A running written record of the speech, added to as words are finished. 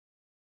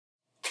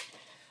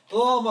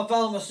Hello, my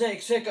fellow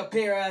mistakes. Hikup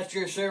here at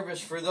your service.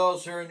 For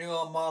those who are new,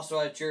 I'm also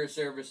at your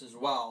service as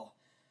well.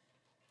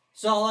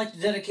 So I'd like to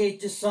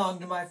dedicate this song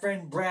to my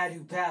friend Brad,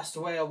 who passed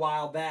away a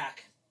while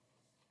back.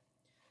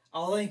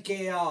 I'll link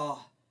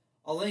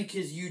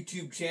his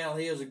YouTube channel.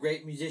 He was a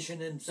great musician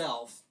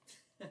himself.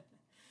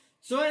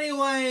 So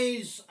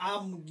anyways,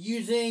 I'm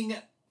using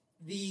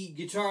the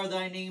guitar that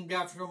I named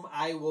after him.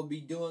 I will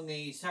be doing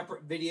a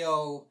separate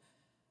video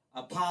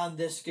upon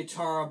this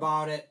guitar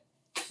about it.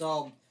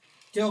 So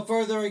without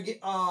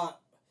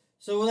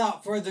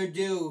further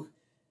ado,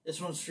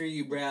 this one's for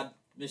you, Brad.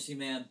 Miss you,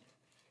 man.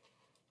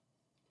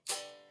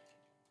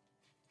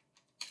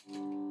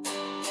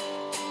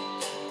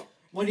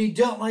 When you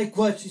don't like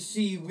what you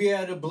see, we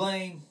are to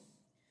blame.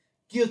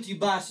 Guilty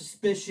by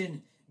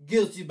suspicion,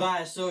 guilty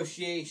by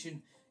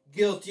association,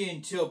 guilty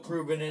until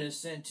proven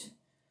innocent.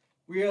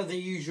 We are the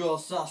usual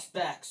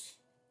suspects.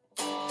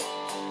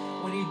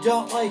 When you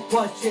don't like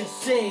what you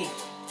see,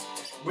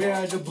 we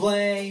are to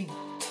blame.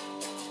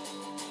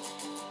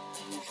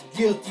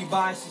 Guilty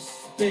by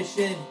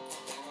suspicion,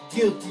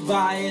 guilty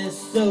by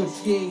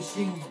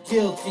association,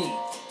 guilty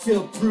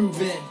till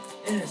proven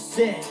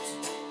innocent.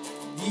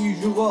 The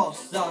usual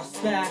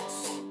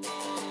suspects.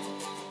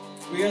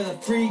 We are the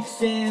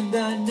freaks in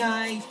the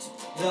night,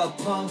 the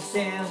punks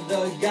and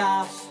the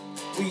goths.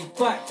 We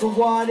fight for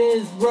what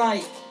is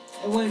right,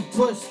 and when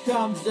push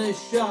comes to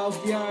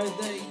shove, we are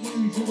the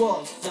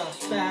usual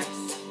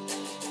suspects.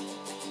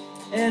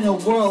 In a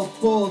world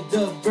full of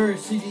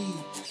diversity,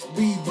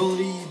 we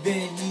believe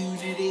in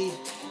unity.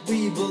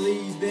 We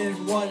believe in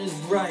what is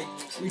right.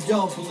 We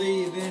don't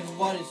believe in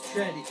what is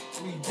trendy.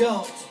 We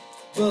don't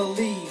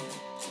believe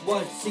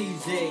what's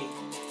easy.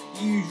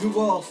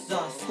 Usual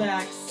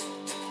suspects.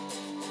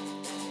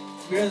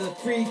 We're the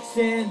freaks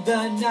in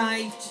the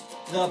night,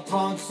 the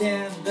punks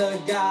and the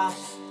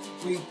goths.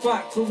 We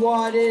fight for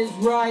what is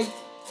right,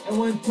 and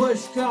when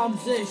push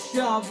comes to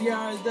shove,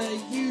 you're the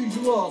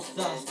usual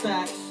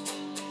suspects.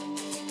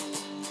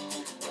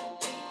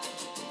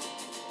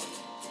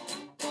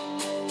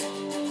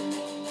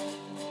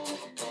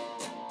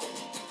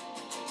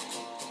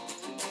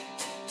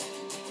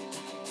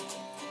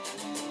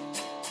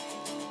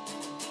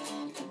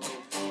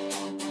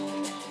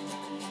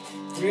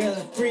 We're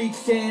the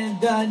freaks in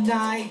the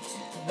night,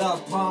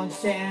 the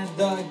punks and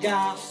the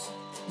goths.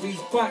 We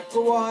fight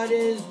for what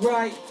is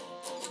right.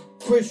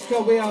 Push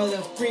go, we are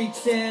the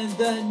freaks in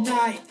the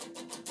night,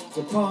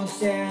 the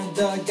punks and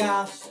the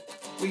goths.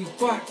 We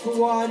fight for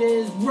what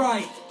is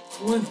right.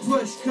 When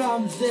push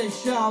comes to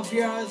shove,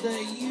 you're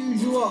the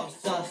usual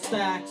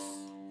suspects.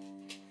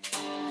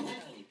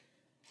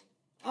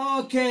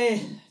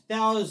 Okay,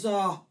 that was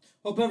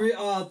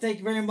thank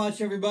you very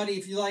much, everybody.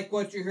 If you like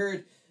what you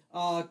heard,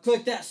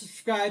 click that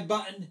subscribe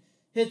button,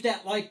 hit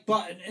that like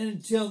button, and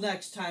until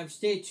next time,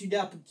 stay tuned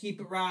up and keep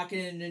it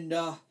rocking. And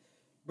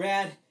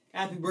Brad,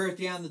 happy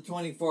birthday on the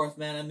 24th,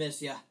 man. I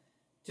miss ya.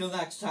 Till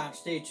next time,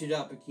 stay tuned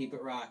up and keep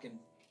it rocking.